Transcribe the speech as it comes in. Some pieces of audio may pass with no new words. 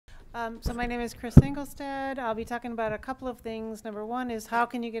So my name is Chris Engelstad. I'll be talking about a couple of things. Number one is how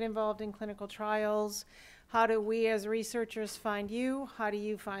can you get involved in clinical trials? How do we as researchers find you? How do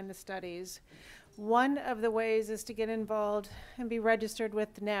you find the studies? One of the ways is to get involved and be registered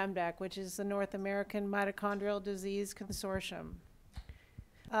with NAMDC, which is the North American Mitochondrial Disease Consortium.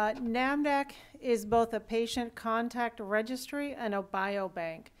 NAMDC is both a patient contact registry and a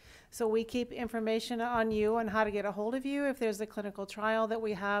biobank. So we keep information on you on how to get a hold of you if there's a clinical trial that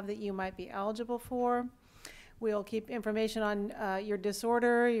we have that you might be eligible for. We'll keep information on your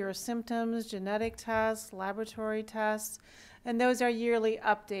disorder, your symptoms, genetic tests, laboratory tests, and those are yearly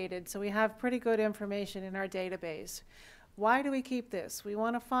updated. So we have pretty good information in our database. Why do we keep this? We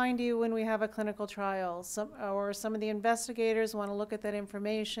want to find you when we have a clinical trial, or some of the investigators want to look at that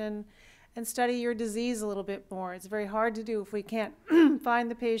information and study your disease a little bit more. It's very hard to do if we can't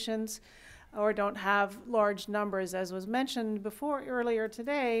find the patients or don't have large numbers. As was mentioned before earlier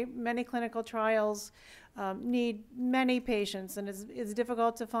today, many clinical trials need many patients, and it's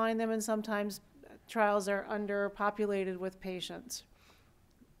difficult to find them, and sometimes trials are underpopulated with patients.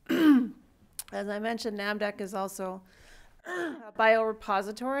 As I mentioned, NAMDC is also a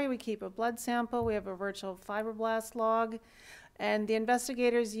biorepository. We keep a blood sample. We have a virtual fibroblast log. And the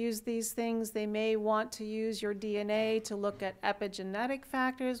investigators use these things. They may want to use your DNA to look at epigenetic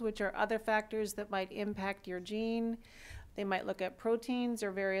factors, which are other factors that might impact your gene. They might look at proteins or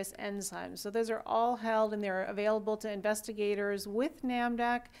various enzymes. So those are all held and they're available to investigators with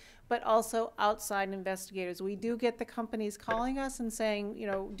NAMDC, but also outside investigators. We do get the companies calling us and saying, you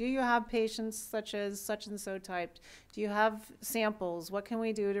know, do you have patients such as such and so typed? Do you have samples? What can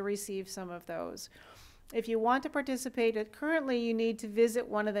we do to receive some of those? If you want to participate, currently you need to visit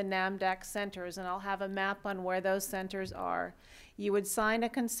one of the NAMDC centers, and I'll have a map on where those centers are. You would sign a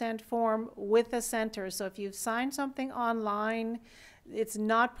consent form with the center. So if you've signed something online, it's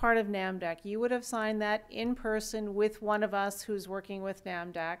not part of NAMDC. You would have signed that in person with one of us who's working with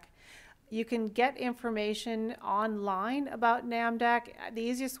NAMDC. You can get information online about NAMDC. The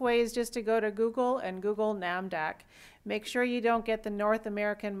easiest way is just to go to Google and Google NAMDC. Make sure you don't get the North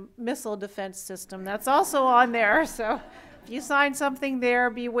American Missile Defense System. That's also on there, so if you sign something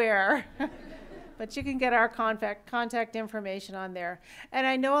there, beware. But you can get our contact information on there. And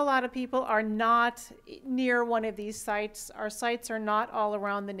I know a lot of people are not near one of these sites. Our sites are not all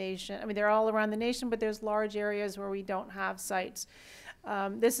around the nation. I mean, they're all around the nation, but there's large areas where we don't have sites.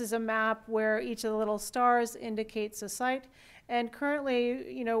 This is a map where each of the little stars indicates a site. And currently,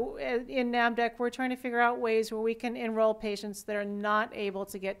 you know, in NAMDC, we're trying to figure out ways where we can enroll patients that are not able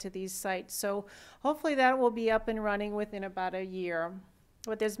to get to these sites. So hopefully that will be up and running within about a year.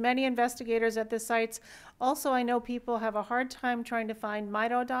 But there's many investigators at the sites. Also, I know people have a hard time trying to find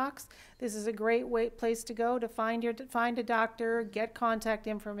mitodocs. This is a great place to go to find a doctor, get contact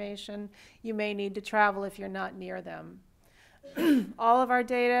information. You may need to travel if you're not near them. All of our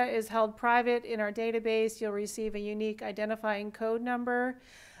data is held private in our database. You'll receive a unique identifying code number.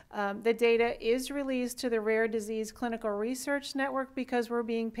 The data is released to the Rare Disease Clinical Research Network because we're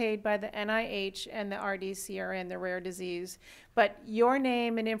being paid by the NIH and the RDCRN, the rare disease. But your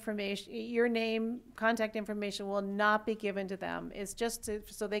name and information, contact information will not be given to them. It's just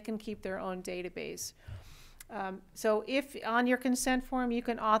so they can keep their own database. So if on your consent form you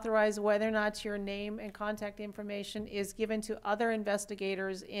can authorize whether or not your name and contact information is given to other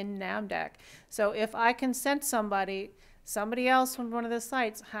investigators in NAMDC. So if I consent somebody else from one of the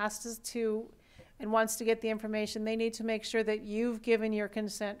sites has to and wants to get the information, they need to make sure that you've given your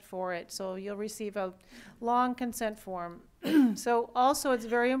consent for it. So you'll receive a long consent form. So also it's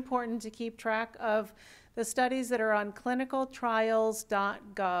very important to keep track of the studies that are on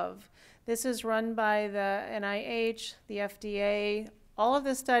clinicaltrials.gov. This is run by the NIH, the FDA. All of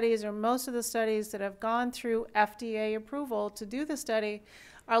the studies, or most of the studies that have gone through FDA approval to do the study,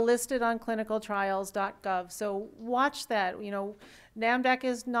 are listed on clinicaltrials.gov. So watch that. You know, NAMDC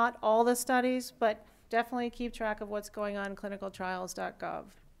is not all the studies, but definitely keep track of what's going on clinicaltrials.gov.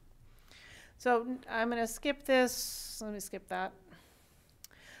 So I'm going to skip this. Let me skip that.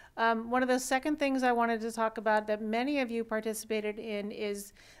 One of the second things I wanted to talk about that many of you participated in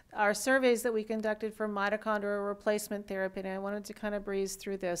is our surveys that we conducted for mitochondrial replacement therapy, and I wanted to kind of breeze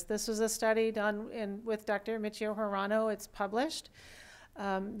through this. This was a study done with Dr. Michio Hirano. It's published.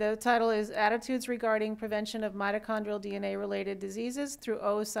 The title is Attitudes Regarding Prevention of Mitochondrial DNA-Related Diseases Through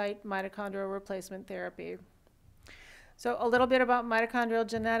Oocyte Mitochondrial Replacement Therapy. So a little bit about mitochondrial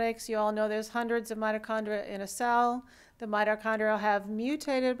genetics. You all know there's hundreds of mitochondria in a cell. The mitochondria have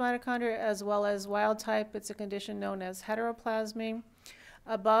mutated mitochondria as well as wild type. It's a condition known as heteroplasmy.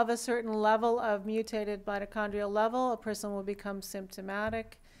 Above a certain level of mutated mitochondrial level, a person will become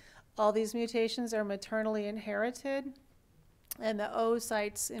symptomatic. All these mutations are maternally inherited, and the O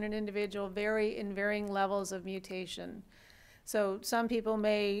sites in an individual vary in varying levels of mutation. So some people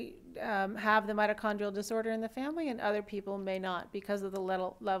may have the mitochondrial disorder in the family, and other people may not because of the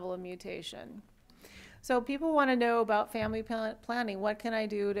level of mutation. So people want to know about family planning. What can I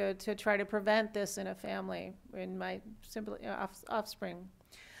do to try to prevent this in a family, in my offspring?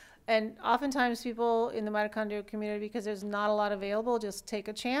 And oftentimes people in the mitochondrial community, because there's not a lot available, just take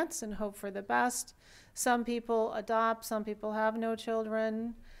a chance and hope for the best. Some people adopt, some people have no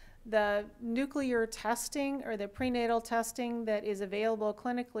children. The nuclear testing or the prenatal testing that is available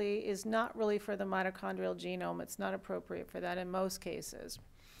clinically is not really for the mitochondrial genome. It's not appropriate for that in most cases.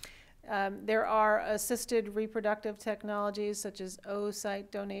 There are assisted reproductive technologies such as oocyte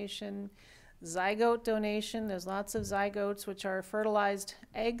donation, zygote donation. There's lots of zygotes, which are fertilized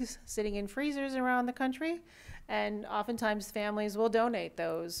eggs sitting in freezers around the country. And oftentimes families will donate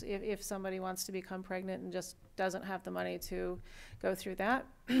those if somebody wants to become pregnant and just doesn't have the money to go through that.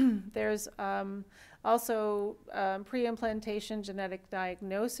 There's also pre-implantation genetic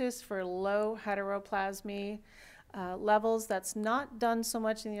diagnosis for low heteroplasmy levels. That's not done so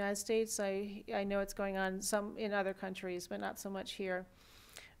much in the United States. I know it's going on some in other countries, but not so much here.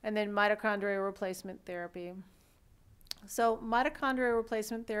 And then mitochondrial replacement therapy. So mitochondrial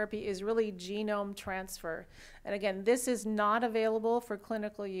replacement therapy is really genome transfer. And again, this is not available for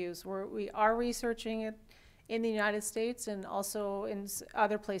clinical use. We are researching it in the United States and also in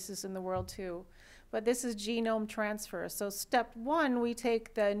other places in the world too. But this is genome transfer. So step one, we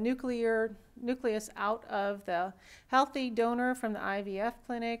take the nucleus out of the healthy donor from the IVF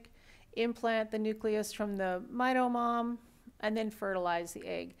clinic, implant the nucleus from the mitomom, and then fertilize the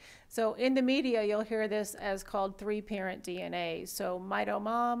egg. So in the media, you'll hear this as called three-parent DNA. So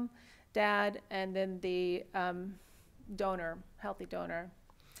mitomom, dad, and then the donor, healthy donor.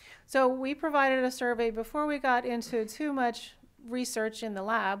 So we provided a survey before we got into too much research in the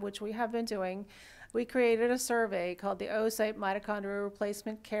lab, which we have been doing. We created a survey called the oocyte mitochondrial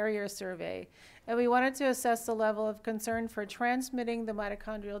replacement carrier survey. And we wanted to assess the level of concern for transmitting the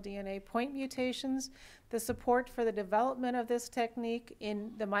mitochondrial DNA point mutations, the support for the development of this technique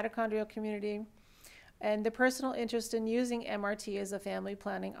in the mitochondrial community, and the personal interest in using MRT as a family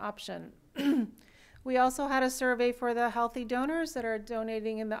planning option. We also had a survey for the healthy donors that are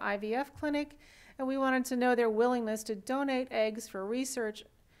donating in the IVF clinic, and we wanted to know their willingness to donate eggs for research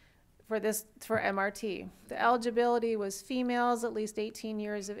for MRT. The eligibility was females at least 18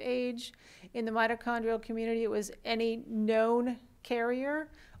 years of age. In the mitochondrial community, it was any known carrier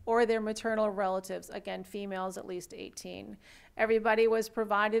or their maternal relatives, again, females at least 18. Everybody was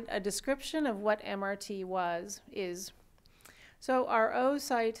provided a description of what MRT is. So our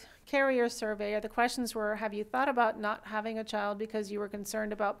oocyte carrier survey, the questions were, have you thought about not having a child because you were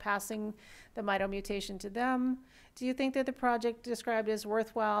concerned about passing the mitomutation to them? Do you think that the project described as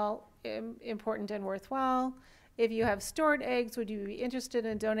worthwhile, important and worthwhile? If you have stored eggs, would you be interested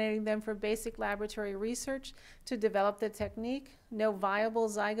in donating them for basic laboratory research to develop the technique? No viable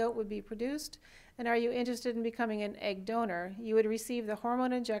zygote would be produced. And are you interested in becoming an egg donor? You would receive the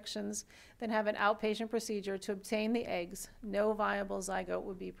hormone injections, then have an outpatient procedure to obtain the eggs. No viable zygote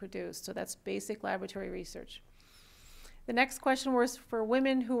would be produced. So that's basic laboratory research. The next question was for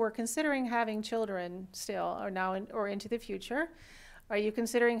women who were considering having children still or now or into the future. Are you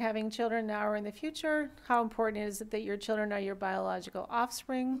considering having children now or in the future? How important is it that your children are your biological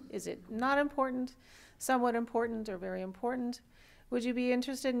offspring? Is it not important, somewhat important, or very important? Would you be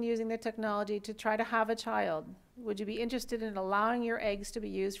interested in using the technology to try to have a child? Would you be interested in allowing your eggs to be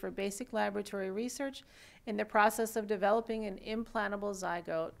used for basic laboratory research in the process of developing an implantable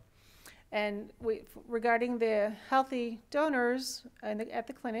zygote? And regarding the healthy donors at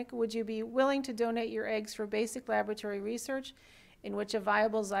the clinic, would you be willing to donate your eggs for basic laboratory research in which a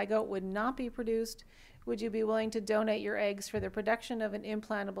viable zygote would not be produced? Would you be willing to donate your eggs for the production of an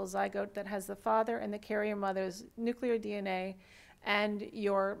implantable zygote that has the father and the carrier mother's nuclear DNA and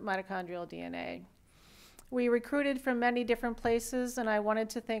your mitochondrial DNA? We recruited from many different places, and I wanted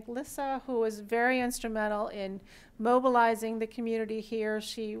to thank Lissa, who was very instrumental in mobilizing the community here.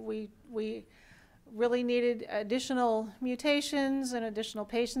 We really needed additional mutations and additional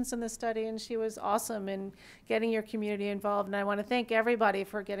patients in the study, and she was awesome in getting your community involved. And I want to thank everybody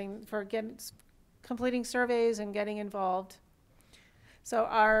for completing surveys and getting involved. So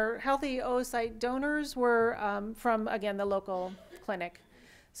our healthy oocyte donors were from, again, the local clinic.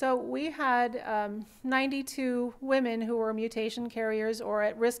 So we had 92 women who were mutation carriers or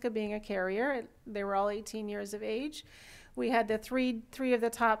at risk of being a carrier. They were all 18 years of age. We had the three of the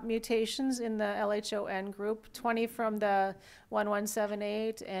top mutations in the LHON group, 20 from the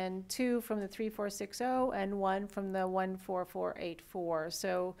 1178 and 2 from the 3460 and 1 from the 14484.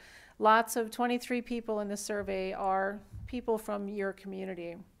 So lots of 23 people in the survey are people from your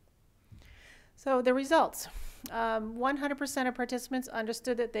community. So the results. 100% of participants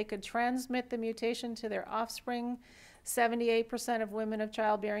understood that they could transmit the mutation to their offspring. 78% of women of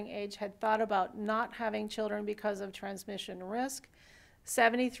childbearing age had thought about not having children because of transmission risk.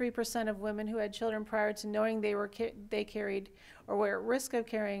 73% of women who had children prior to knowing they carried or were at risk of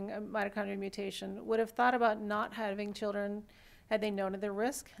carrying a mitochondrial mutation would have thought about not having children had they known of the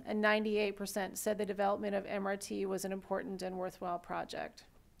risk, and 98% said the development of MRT was an important and worthwhile project.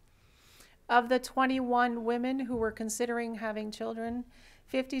 Of the 21 women who were considering having children,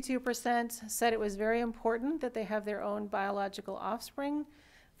 52% said it was very important that they have their own biological offspring,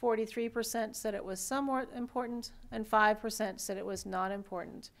 43% said it was somewhat important, and 5% said it was not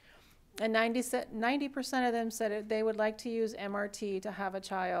important. And 90% of them said they would like to use MRT to have a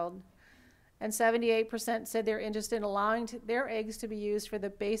child. And 78% said they're interested in allowing their eggs to be used for the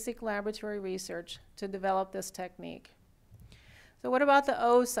basic laboratory research to develop this technique. So what about the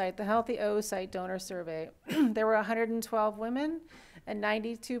oocyte, the healthy oocyte donor survey? There were 112 women, and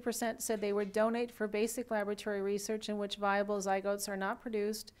 92% said they would donate for basic laboratory research in which viable zygotes are not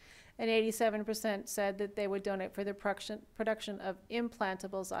produced, and 87% said that they would donate for the production of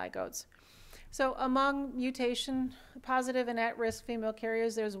implantable zygotes. So among mutation positive and at-risk female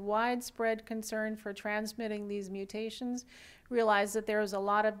carriers, there's widespread concern for transmitting these mutations. Realize that there's a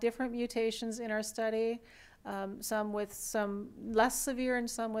lot of different mutations in our study, some with some less severe and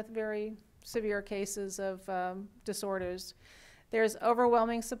some with very severe cases of disorders. There's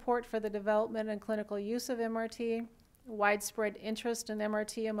overwhelming support for the development and clinical use of MRT, widespread interest in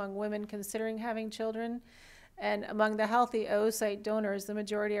MRT among women considering having children, and among the healthy oocyte donors, the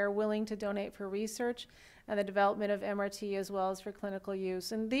majority are willing to donate for research and the development of MRT as well as for clinical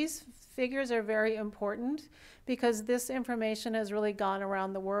use. And these figures are very important because this information has really gone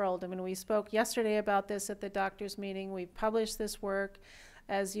around the world. I mean, we spoke yesterday about this at the doctors' meeting. We've published this work.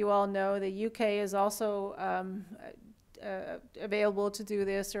 As you all know, the UK is also available to do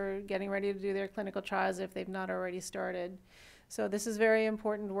this or getting ready to do their clinical trials if they've not already started. So this is very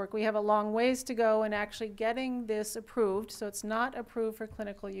important work. We have a long ways to go in actually getting this approved. So it's not approved for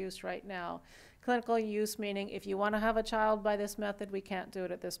clinical use right now. Clinical use meaning if you want to have a child by this method, we can't do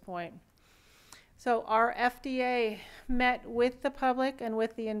it at this point. So our FDA met with the public and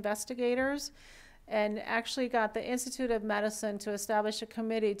with the investigators and actually got the Institute of Medicine to establish a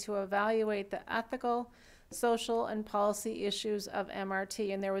committee to evaluate the ethical, social, and policy issues of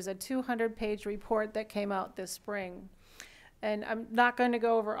MRT. And there was a 200-page report that came out this spring. And I'm not going to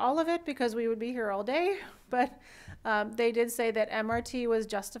go over all of it because we would be here all day, but they did say that MRT was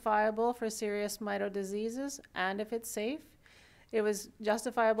justifiable for serious mito diseases and if it's safe. It was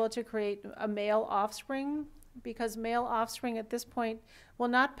justifiable to create a male offspring because male offspring at this point will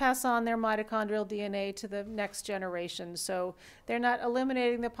not pass on their mitochondrial DNA to the next generation. So they're not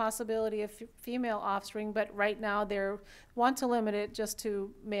eliminating the possibility of female offspring, but right now they want to limit it just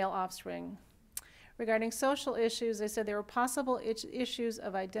to male offspring. Regarding social issues, they said there were possible issues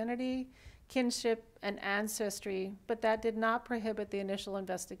of identity, kinship, and ancestry, but that did not prohibit the initial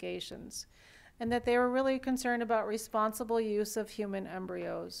investigations, and that they were really concerned about responsible use of human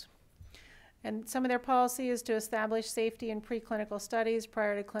embryos. And some of their policy is to establish safety in preclinical studies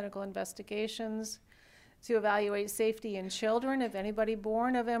prior to clinical investigations, to evaluate safety in children. If anybody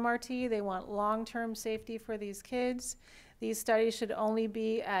born of MRT, they want long-term safety for these kids. These studies should only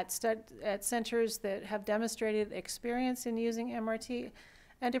be at centers that have demonstrated experience in using MRT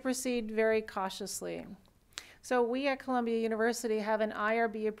and to proceed very cautiously. So we at Columbia University have an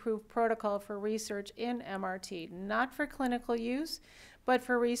IRB-approved protocol for research in MRT, not for clinical use, but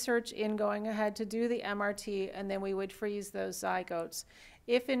for research in going ahead to do the MRT, and then we would freeze those zygotes.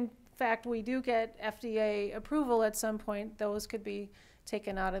 If in fact we do get FDA approval at some point, those could be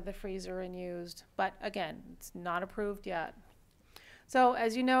taken out of the freezer and used. But again, it's not approved yet. So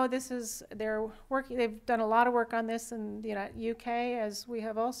as you know, this is they've done a lot of work on this in the UK, as we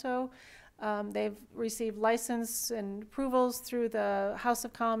have also. They've received license and approvals through the House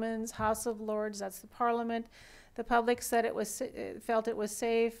of Commons, House of Lords, that's the Parliament. The public said felt it was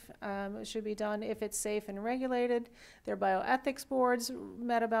safe. It should be done if it's safe and regulated. Their bioethics boards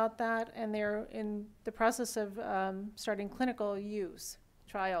met about that, and they're in the process of starting clinical use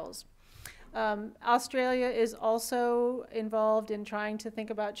trials. Australia is also involved in trying to think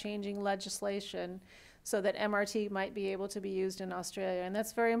about changing legislation so that MRT might be able to be used in Australia, and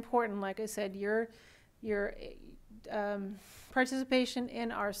that's very important. Like I said, participation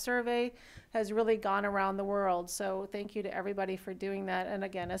in our survey has really gone around the world. So thank you to everybody for doing that. And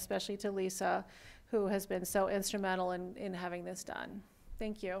again, especially to Lisa, who has been so instrumental in having this done.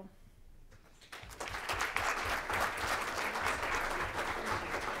 Thank you.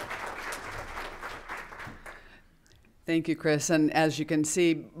 Thank you, Chris. And as you can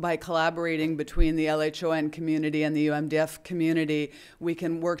see, by collaborating between the LHON community and the UMDF community, we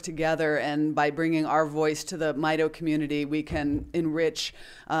can work together, and by bringing our voice to the MITO community, we can enrich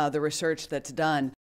the research that's done.